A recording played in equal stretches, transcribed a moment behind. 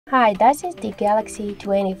Hi, this is the Galaxy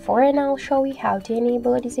A24 and I'll show you how to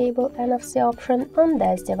enable or disable NFC option on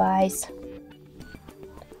this device.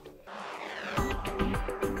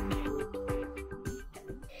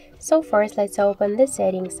 So first let's open the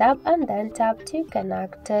settings app and then tap to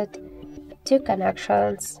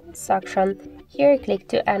connections section. Here click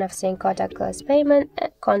to NFC and contactless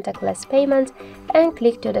payment and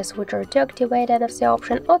click to the switcher to activate NFC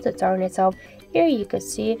option or to turn it off. Here you could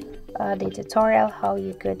see the tutorial how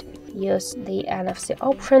you could use the NFC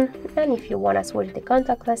option, and if you want to switch the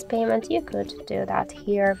contactless payment you could do that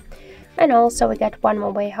here. And also we got one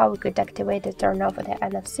more way how we could activate the turn off of the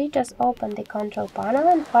NFC. Just open the control panel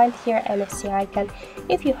and find here NFC icon.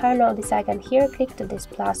 If you handle this icon here, click to this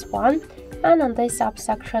 +1 and on this up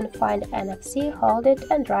section find NFC, hold it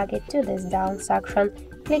and drag it to this down section.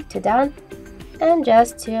 Click to down and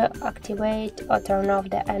just to activate or turn off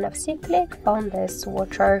the NFC, click on this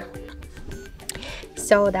switcher.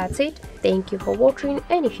 So that's it. Thank you for watching,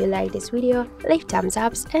 and if you like this video, leave thumbs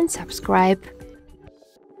up and subscribe.